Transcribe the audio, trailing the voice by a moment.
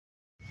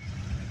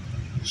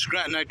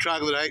Scranton Night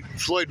Troglodyte,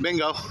 Floyd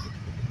Bingo.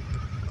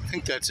 I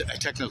think that's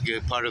technically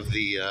a part of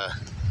the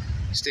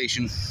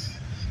station,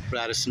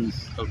 Radisson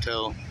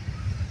Hotel,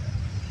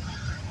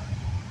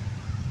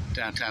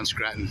 downtown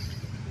Scranton.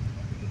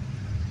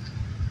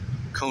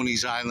 Coney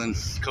Island,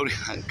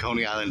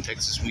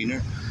 Texas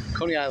Wiener,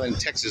 Coney Island,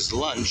 Texas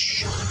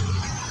Lunch,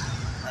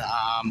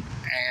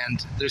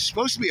 and there's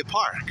supposed to be a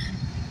park.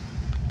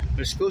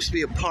 There's supposed to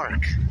be a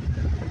park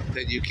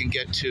that you can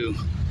get to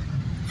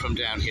from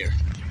down here.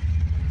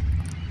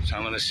 So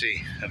I'm going to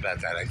see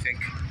about that. I think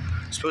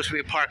it's supposed to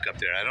be a park up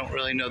there. I don't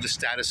really know the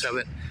status of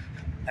it.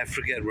 I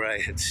forget where I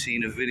had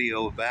seen a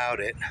video about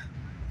it.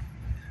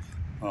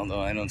 Although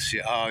I don't see,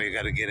 oh, you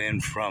got to get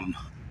in from,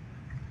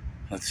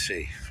 let's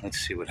see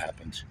what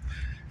happens.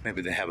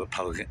 Maybe they have a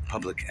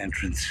public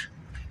entrance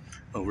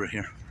over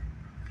here.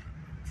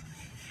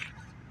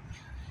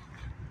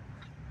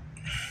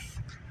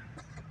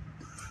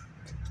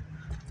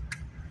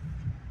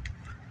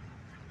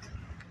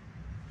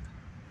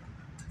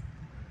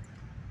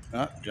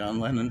 Oh, John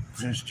Lennon.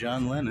 There's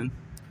John Lennon.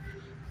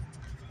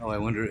 Oh, I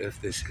wonder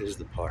if this is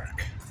the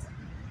park.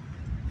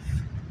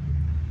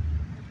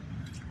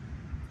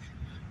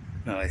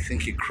 No, I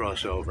think you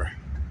cross over.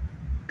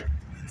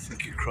 I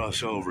think you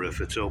cross over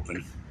if it's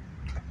open.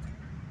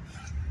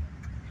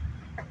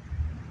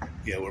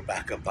 Yeah, we're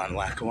back up on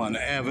Lackawanna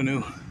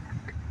Avenue.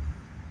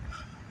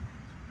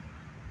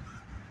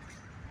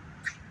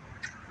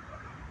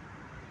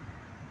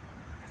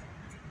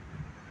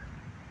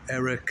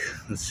 Eric,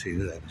 let's see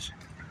who that is.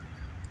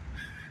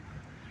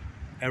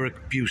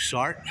 Eric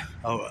Bussart,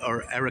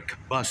 or Eric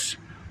Bus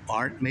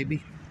Art,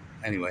 maybe?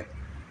 Anyway,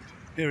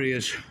 here he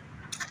is.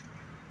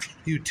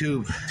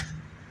 YouTube,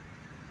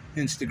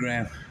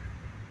 Instagram,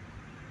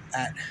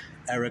 at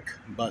Eric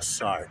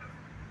Bussart.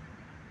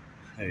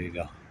 There you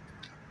go.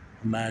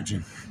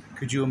 Imagine.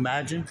 Could you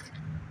imagine?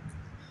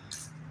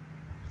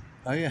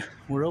 Oh yeah,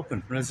 we're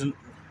open.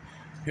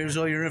 Here's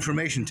all your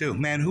information too.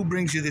 Man, who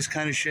brings you this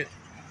kind of shit?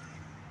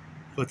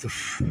 But the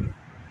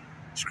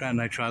Scranton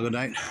Night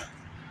Troglodyte.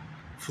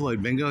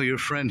 Floyd Bingo, your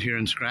friend here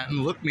in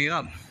Scranton. Look me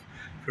up.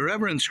 If you're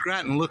ever in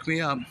Scranton, look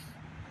me up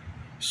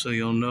so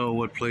you'll know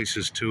what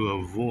places to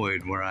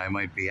avoid where I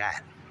might be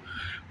at,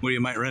 where you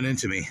might run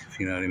into me, if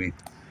you know what I mean.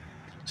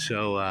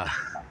 So,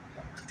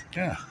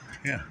 yeah.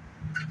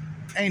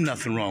 Ain't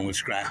nothing wrong with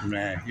Scranton,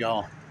 man,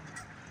 y'all.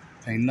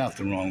 Ain't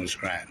nothing wrong with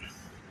Scranton.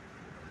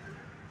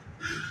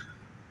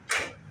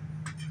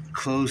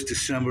 Closed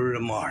December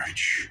to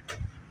March.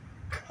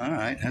 All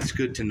right, that's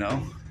good to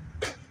know.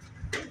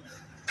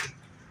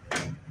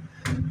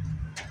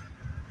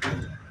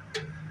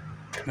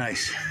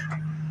 Nice.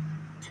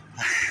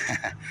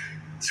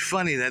 It's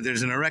funny that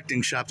there's an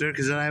erecting shop there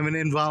because I have an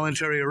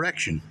involuntary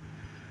erection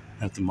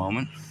at the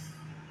moment.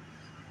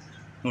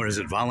 Or is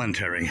it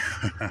voluntary?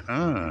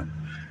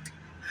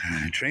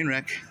 Train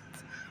wreck.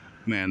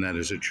 Man, that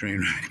is a train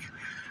wreck.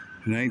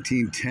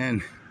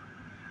 1910.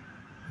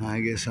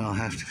 I guess I'll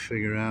have to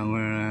figure out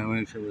where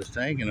it was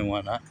taken and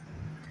whatnot.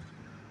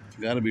 It's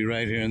got to be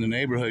right here in the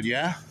neighborhood,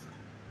 yeah?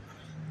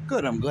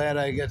 Good, I'm glad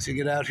I got to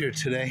get out here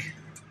today.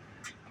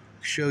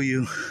 Show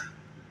you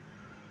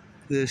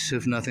this,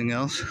 if nothing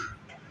else.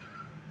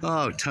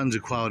 Oh, tons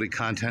of quality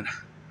content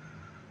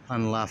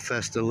on La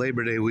Festa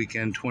Labor Day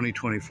weekend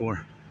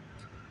 2024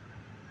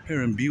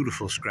 here in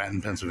beautiful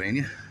Scranton,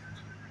 Pennsylvania.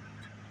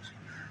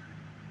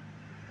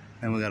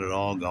 And we got it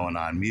all going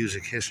on: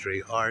 music,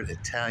 history, art,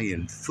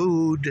 Italian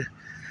food,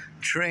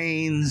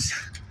 trains,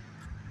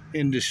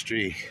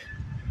 industry,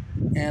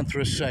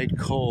 anthracite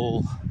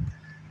coal.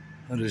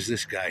 What is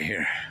this guy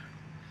here?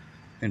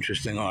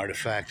 Interesting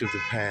artifact of the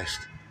past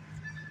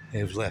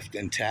they've left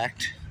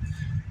intact.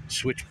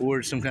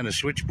 Switchboard, some kind of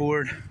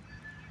switchboard.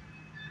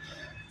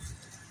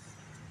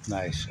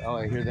 Nice. Oh,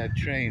 I hear that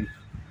train.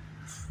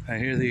 I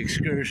hear the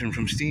excursion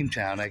from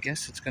Steamtown. I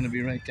guess it's going to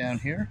be right down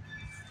here.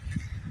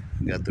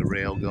 Got the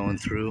rail going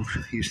through.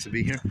 Used to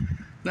be here.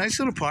 Nice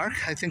little park.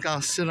 I think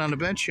I'll sit on the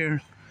bench here,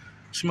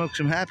 smoke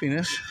some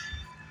happiness,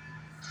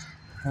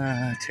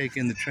 take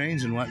in the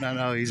trains and whatnot.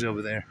 Oh, he's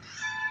over there.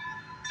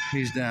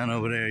 He's down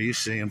over there. You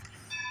see him.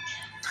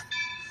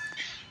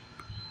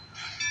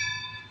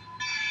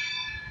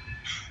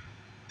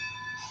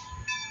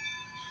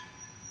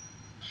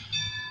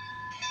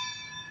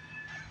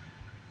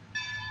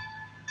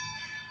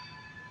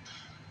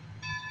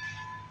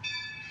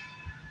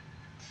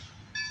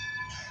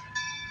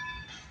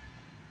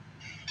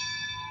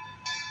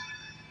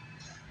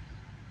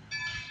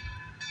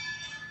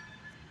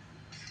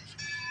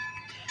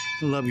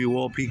 I love you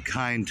all. Be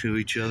kind to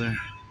each other.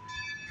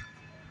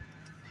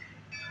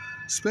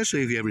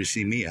 Especially if you ever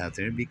see me out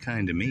there. Be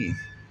kind to me.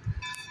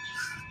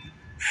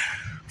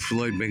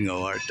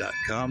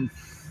 FloydBingoArt.com.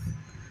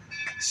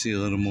 See a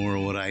little more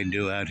of what I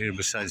do out here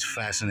besides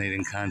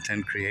fascinating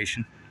content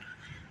creation.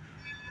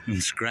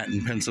 In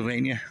Scranton,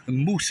 Pennsylvania. The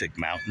Moosic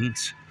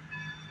Mountains.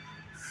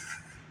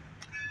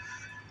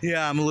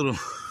 Yeah, I'm a little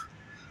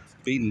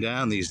beaten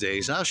down these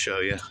days. I'll show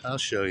you.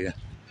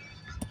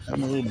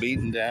 I'm a little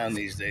beaten down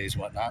these days,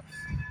 whatnot.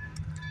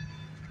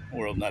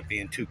 World not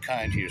being too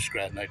kind to your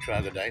Scrantonite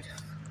troglodyte.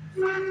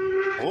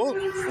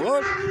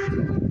 Hoot,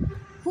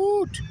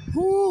 hoot,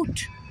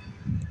 hoot.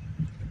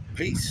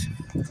 Peace.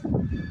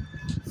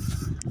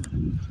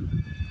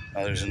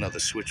 Oh, there's another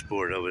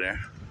switchboard over there.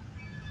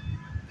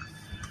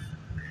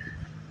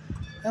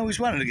 I always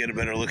wanted to get a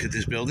better look at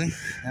this building.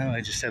 Now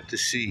I just have to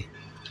see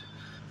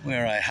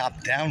where I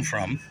hop down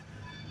from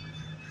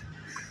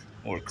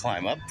or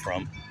climb up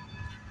from.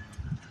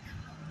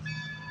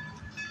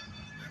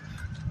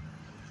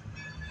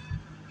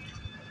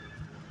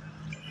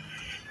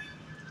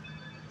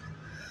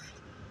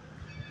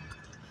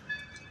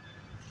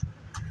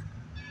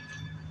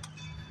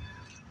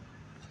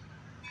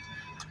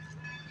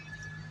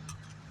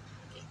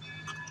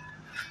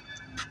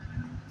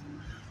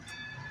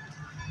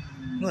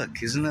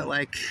 Look, isn't it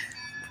like,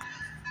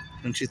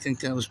 don't you think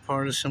that was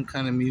part of some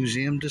kind of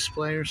museum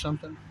display or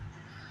something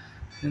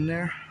in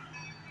there?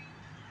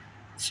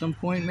 At some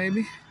point,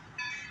 maybe?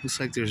 Looks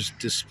like there's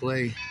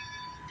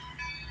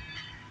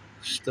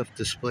stuff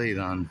displayed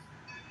on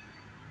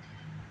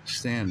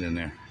stand in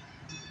there.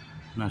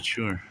 Not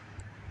sure.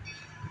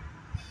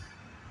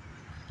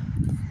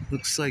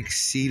 Looks like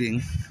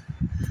seating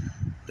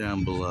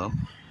down below.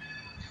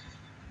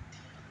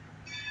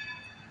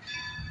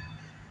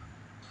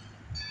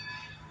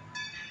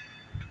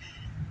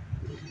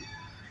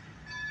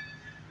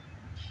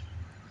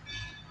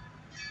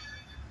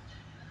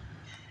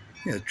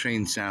 Yeah, the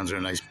train sounds are a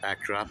nice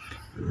backdrop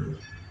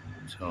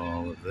to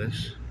all of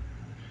this.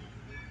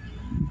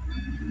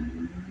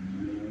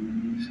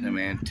 Some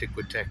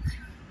antiquitech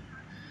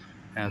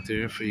out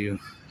there for you.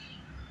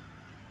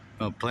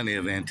 Well, plenty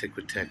of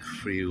antiquitech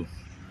for you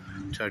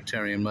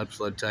Tartarian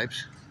mudflood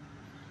types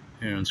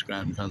here in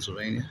Scranton,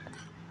 Pennsylvania.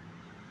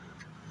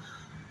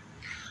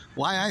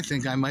 Why I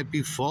think I might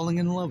be falling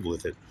in love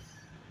with it,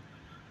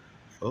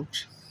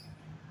 folks.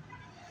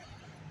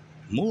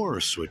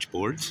 More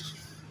switchboards.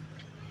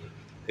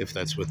 If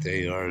that's what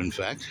they are, in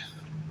fact.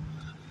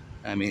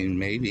 I mean,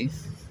 maybe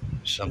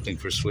something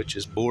for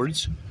switches.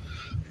 Boards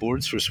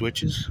for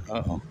switches.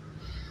 Uh-oh.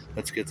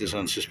 Let's get this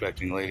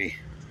unsuspecting lady.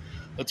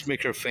 Let's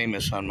make her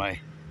famous on my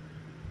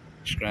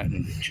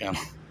Scranton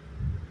channel.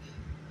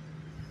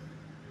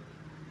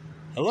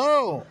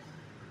 Hello.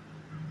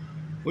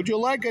 Would you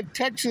like a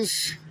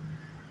Texas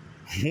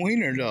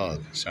wiener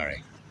dog?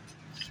 Sorry.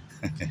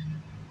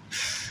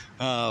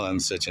 Oh, I'm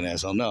such an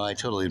asshole. No, I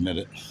totally admit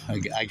it.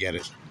 I get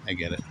it. I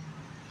get it.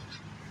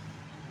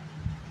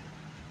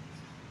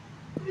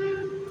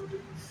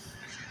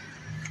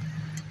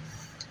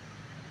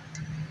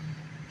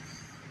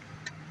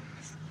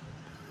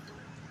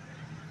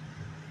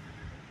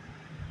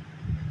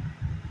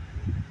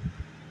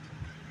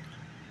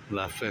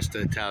 La Festa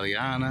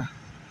Italiana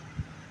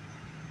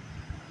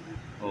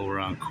over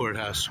on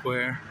Courthouse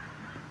Square.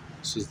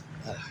 This is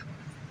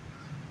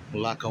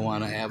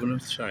Lackawanna Avenue.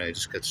 Sorry, I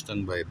just got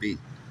stung by a bee.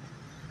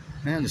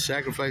 And the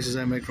sacrifices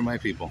I make for my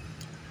people.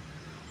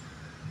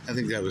 I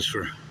think that was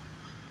for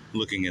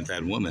looking at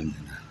that woman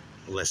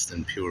in a less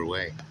than pure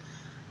way.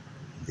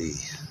 The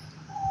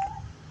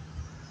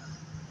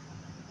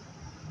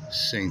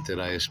saint that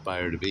I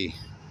aspire to be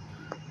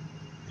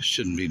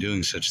shouldn't be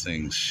doing such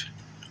things.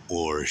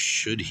 Or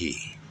should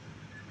he?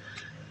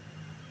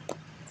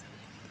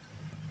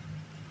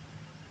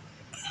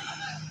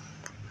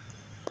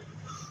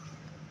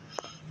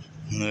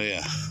 Oh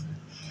yeah,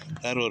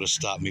 that ought to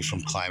stop me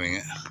from climbing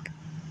it.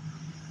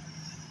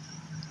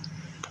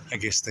 I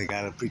guess they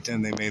gotta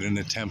pretend they made an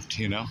attempt,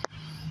 you know?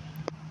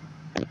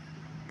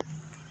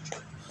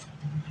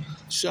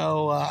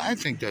 So I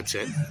think that's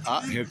it.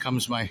 Here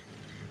comes my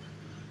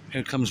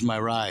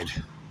ride.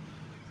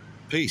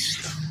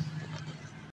 Peace.